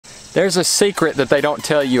There's a secret that they don't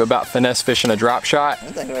tell you about finesse fishing a drop shot.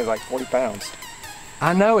 That thing weighs like 40 pounds.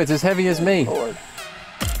 I know, it's as heavy as me. Lord.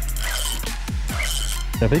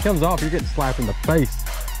 If he comes off, you're getting slapped in the face.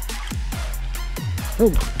 Oh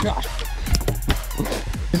gosh.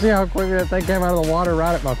 You see how quickly that thing came out of the water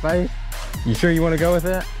right at my face? You sure you want to go with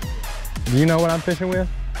that? Do you know what I'm fishing with?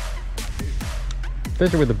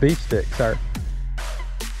 Fishing with a beef stick, sir.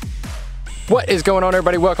 What is going on,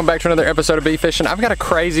 everybody? Welcome back to another episode of Beef Fishing. I've got a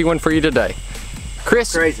crazy one for you today.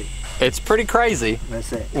 Chris, Crazy. It's pretty crazy.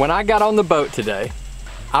 That's it. When I got on the boat today,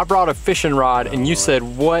 I brought a fishing rod and you said,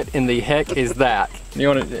 what in the heck is that? You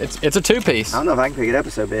want to, it's a two-piece. I don't know if I can pick it up,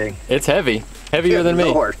 it's so big. It's heavy, heavier than me.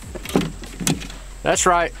 Lord. That's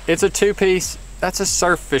right, it's a two-piece. That's a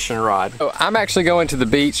surf fishing rod. So I'm actually going to the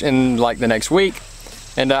beach in like the next week,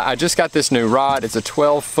 and I just got this new rod. It's a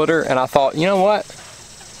 12-footer, and I thought, you know what?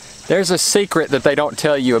 There's a secret that they don't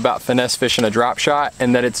tell you about finesse fishing a drop shot,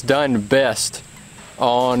 and that it's done best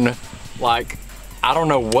on, like, I don't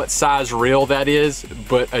know what size reel that is,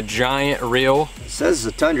 but a giant reel. It says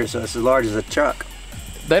it's a Tundra, so it's as large as a truck.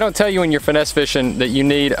 They don't tell you when you're finesse fishing that you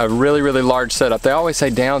need a really, really large setup. They always say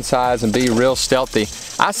downsize and be real stealthy.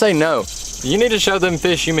 I say no. You need to show them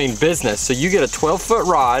fish you mean business. So you get a 12-foot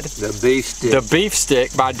rod. The beef stick. The beef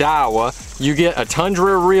stick by Daiwa. You get a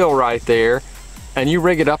Tundra reel right there, and you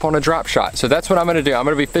rig it up on a drop shot. So that's what I'm gonna do. I'm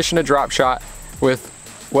gonna be fishing a drop shot with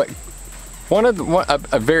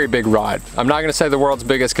a very big rod. I'm not gonna say the world's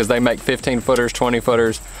biggest because they make 15-footers,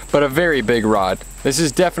 20-footers, but a very big rod. This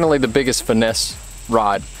is definitely the biggest finesse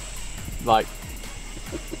rod. Like,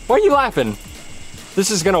 why are you laughing?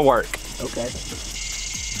 This is gonna work. Okay.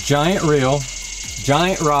 Giant reel,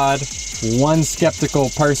 giant rod, one skeptical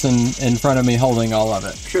person in front of me holding all of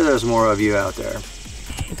it. I'm sure there's more of you out there.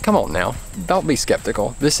 Come on now, don't be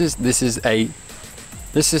skeptical. This is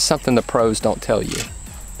something the pros don't tell you,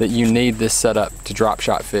 that you need this setup to drop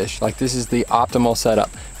shot fish. Like, this is the optimal setup.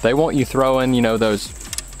 They want you throwing, you know, those.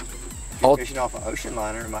 If you're fishing off an ocean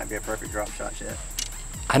liner, it might be a perfect drop shot shit.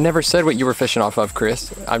 I never said what you were fishing off of,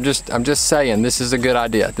 Chris. I'm just saying this is a good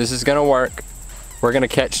idea. This is gonna work. We're gonna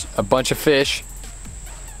catch a bunch of fish.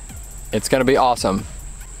 It's gonna be awesome.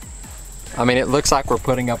 I mean, it looks like we're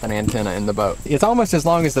putting up an antenna in the boat. It's almost as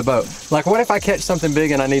long as the boat. Like, what if I catch something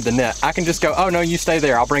big and I need the net? I can just go, oh no, you stay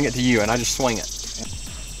there, I'll bring it to you, and I just swing it.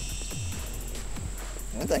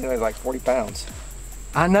 That thing weighs like 40 pounds.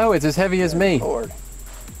 I know, it's as heavy as me. Lord.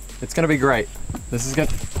 It's gonna be great. This is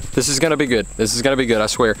gonna be good. This is gonna be good, I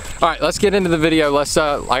swear. All right, let's get into the video. I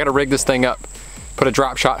gotta rig this thing up, put a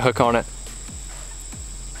drop shot hook on it.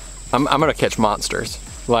 I'm gonna catch monsters.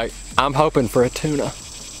 Like, I'm hoping for a tuna.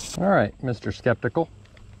 All right, Mr. Skeptical.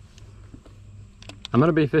 I'm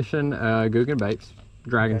gonna be fishing Guggen baits,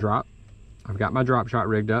 drag and drop. I've got my drop shot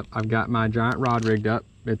rigged up. I've got my giant rod rigged up.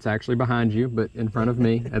 It's actually behind you, but in front of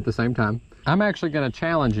me at the same time. I'm actually gonna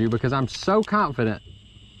challenge you because I'm so confident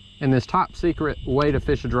in this top secret way to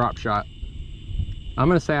fish a drop shot. I'm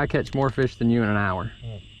gonna say I catch more fish than you in an hour.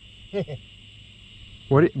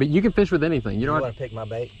 But you can fish with anything. You don't want to pick my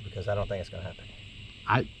bait because I don't think it's gonna happen.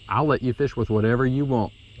 I'll let you fish with whatever you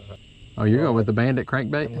want. Oh, you're going with the Bandit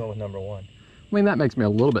crankbait? I'm going with number 1. I mean, that makes me a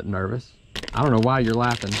little bit nervous. I don't know why you're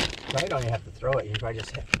laughing. No, you don't even have to throw it. You probably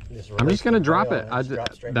just I'm just gonna drop it.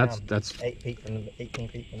 That's 18 feet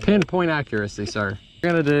from the pinpoint accuracy, sir.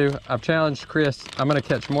 I've challenged Chris. I'm gonna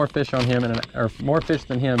catch more fish on him more fish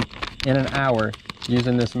than him in an hour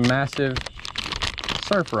using this massive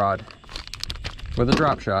surf rod with a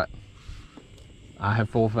drop shot. I have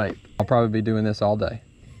full faith. I'll probably be doing this all day.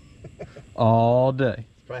 All day.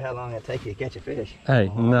 It's probably how long it'll take you to catch a fish. Hey,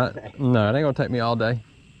 no, it ain't gonna take me all day.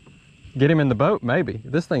 Get him in the boat, maybe.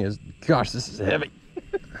 This thing is, gosh, this is heavy.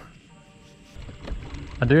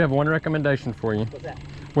 I do have one recommendation for you. What's that?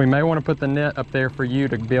 We may want to put the net up there for you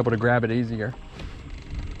to be able to grab it easier.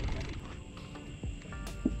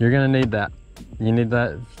 You're gonna need that. You need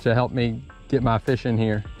that to help me get my fish in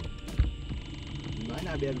here. You might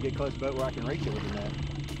not be able to get close to the boat where I can reach it with the net.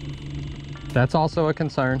 That's also a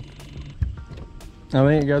concern. I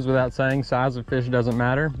think it goes without saying, size of fish doesn't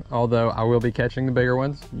matter, although I will be catching the bigger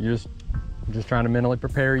ones. Just trying to mentally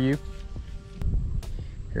prepare you.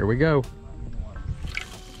 Here we go.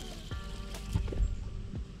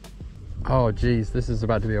 Oh geez, this is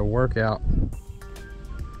about to be a workout.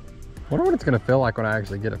 Wonder what it's gonna feel like when I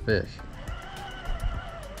actually get a fish.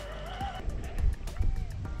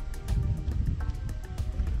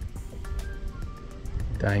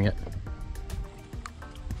 Dang it.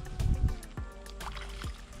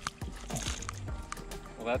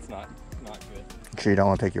 Well, that's not good. Make sure you don't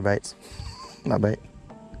want to pick your baits. My bait.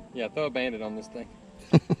 Yeah, throw a Bandit on this thing.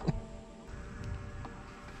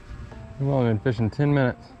 We've only been fishing 10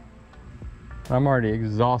 minutes. I'm already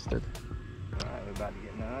exhausted. All right, we're about to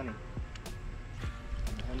get in the honey.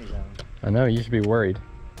 The honey zone. I know, you should be worried.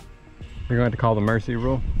 You're going to have to call the mercy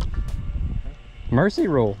rule. Mercy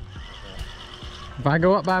rule. If I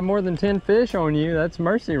go up by more than 10 fish on you, that's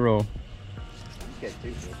mercy rule. You catch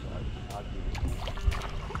 2 fish, I'll give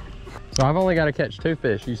you. So I've only got to catch 2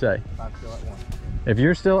 fish, you say? If I'm still at 1. If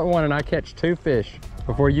you're still at 1 and I catch 2 fish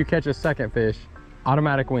before you catch a second fish,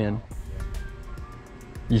 automatic win.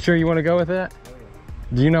 You sure you want to go with that? Oh,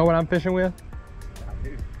 yeah. Do you know what I'm fishing with? I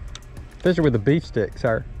do. Fishing with a beef stick,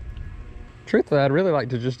 sir. Truthfully, I'd really like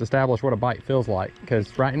to just establish what a bite feels like,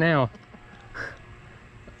 because right now,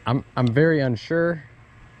 I'm very unsure.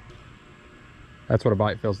 That's what a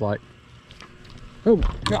bite feels like. Oh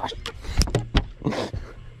gosh.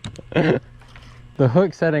 The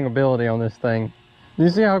hook setting ability on this thing. Do you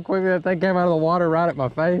see how quickly that thing came out of the water right at my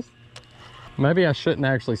face? Maybe I shouldn't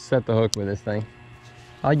actually set the hook with this thing.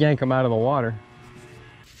 I'll yank them out of the water.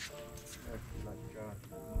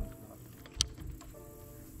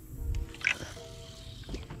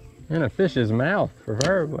 In a fish's mouth,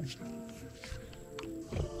 preferably.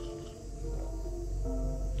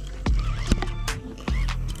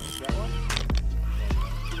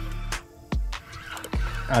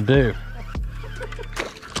 I do.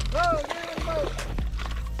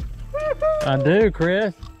 I do,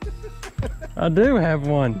 Chris. I do have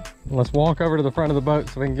one. Let's walk over to the front of the boat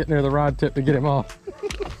so we can get near the rod tip to get him off.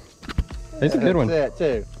 He's a good one. Set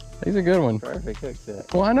too. He's a good one. Perfect hook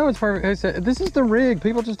set. Well, I know it's perfect hook set. This is the rig.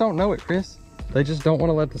 People just don't know it, Chris. They just don't want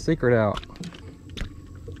to let the secret out.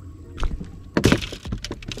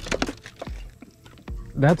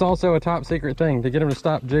 That's also a top secret thing. To get him to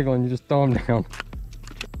stop jiggling, you just throw him down.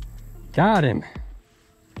 Got him.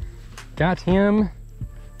 Got him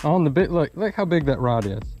on the bit. Look how big that rod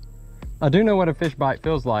is. I do know what a fish bite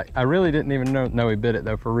feels like. I really didn't even know he bit it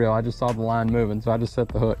though, for real. I just saw the line moving, so I just set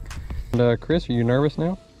the hook. And Chris, are you nervous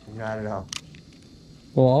now? Not at all.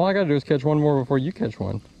 Well, all I gotta do is catch one more before you catch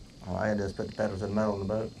one. All I had to do is put the pedals in the middle of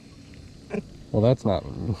the boat. Well, that's not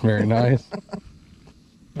very nice.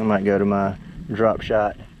 I might go to my drop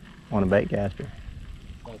shot on a bait caster.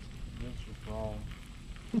 That's just wrong.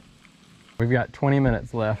 We've got 20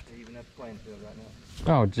 minutes left. Even at the playing field right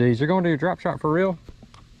now. Oh, geez, you're going to do your drop shot for real?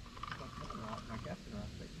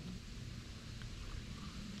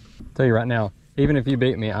 Tell you right now, even if you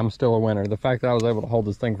beat me, I'm still a winner. The fact that I was able to hold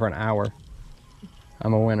this thing for an hour,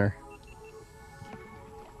 I'm a winner.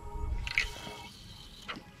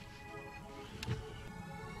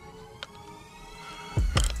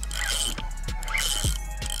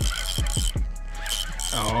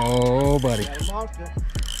 Oh, buddy.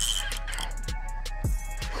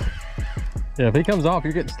 Yeah, if he comes off,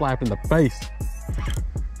 you're getting slapped in the face.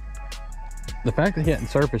 The fact that he hadn't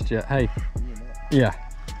surfaced yet, hey, yeah.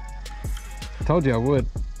 I told you I would.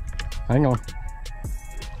 Hang on.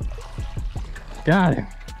 Got him.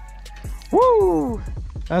 Woo!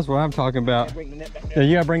 That's what I'm talking about. Yeah,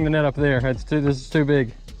 you gotta bring the net up there. This is too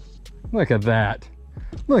big. Look at that.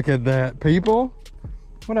 Look at that, people.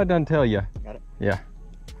 What I done tell you? Got it. Yeah.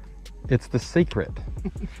 It's the secret.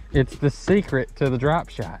 It's the secret to the drop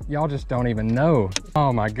shot. Y'all just don't even know.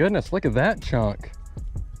 Oh my goodness, look at that chunk.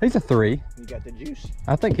 He's a 3. You got the juice.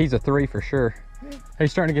 I think he's a 3 for sure. Yeah.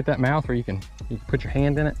 He's starting to get that mouth where you can put your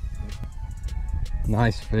hand in it.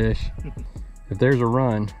 Nice fish. If there's a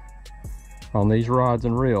run on these rods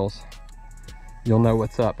and reels, you'll know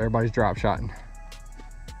what's up. Everybody's drop shotting.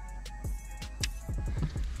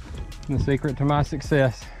 The secret to my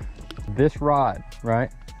success, this rod,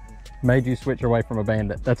 right, made you switch away from a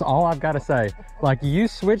bandit. That's all I've got to say. Like, you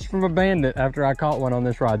switched from a bandit after I caught one on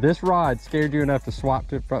this rod. This rod scared you enough to swap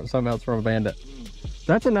to something else from a bandit.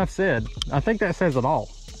 That's enough said. I think that says it all.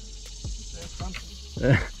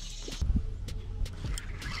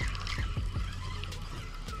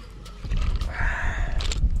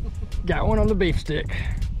 Got one on the beef stick.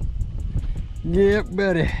 Yep,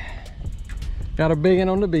 buddy. Got a big one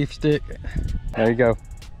on the beef stick. There you go.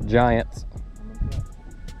 Giants.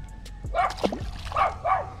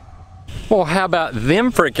 Well, how about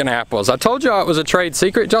them freaking apples? I told y'all it was a trade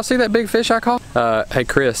secret. Did y'all see that big fish I caught? Hey,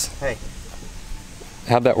 Chris. Hey.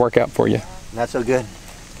 How'd that work out for you? Not so good.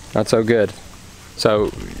 Not so good.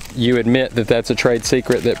 So you admit that that's a trade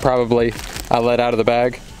secret that probably I let out of the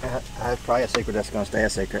bag? That's probably a secret that's going to stay a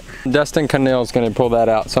secret. Dustin Connell's going to pull that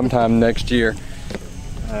out sometime next year.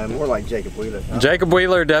 More like Jacob Wheeler. Huh? Jacob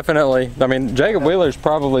Wheeler, definitely. I mean, Jacob Wheeler's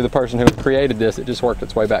probably the person who created this. It just worked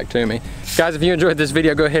its way back to me. Guys, if you enjoyed this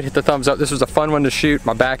video, go ahead and hit the thumbs up. This was a fun one to shoot.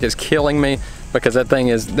 My back is killing me because that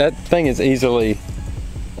thing is easily,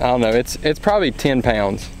 I don't know, it's probably 10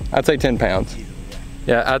 pounds. I'd say 10 pounds.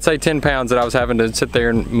 Yeah, I'd say 10 pounds that I was having to sit there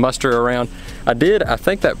and muster around. I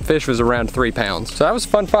think that fish was around 3 pounds. So that was a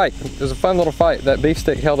fun fight. It was a fun little fight. That beef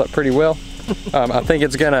stick held up pretty well. I think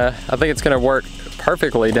it's gonna work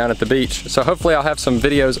perfectly down at the beach. So hopefully I'll have some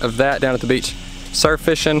videos of that down at the beach, surf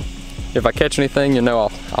fishing. If I catch anything, you know,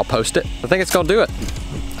 I'll post it. I think it's gonna do it.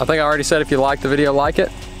 I think I already said if you like the video, like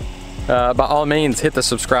it. By all means, hit the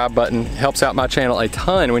subscribe button. It helps out my channel a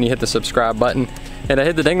ton when you hit the subscribe button. And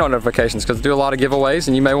hit the ding dong notifications because I do a lot of giveaways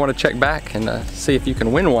and you may want to check back and see if you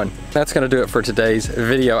can win one. That's going to do it for today's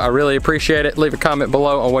video. I really appreciate it. Leave a comment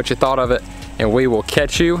below on what you thought of it and we will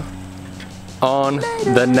catch you on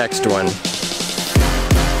the next one.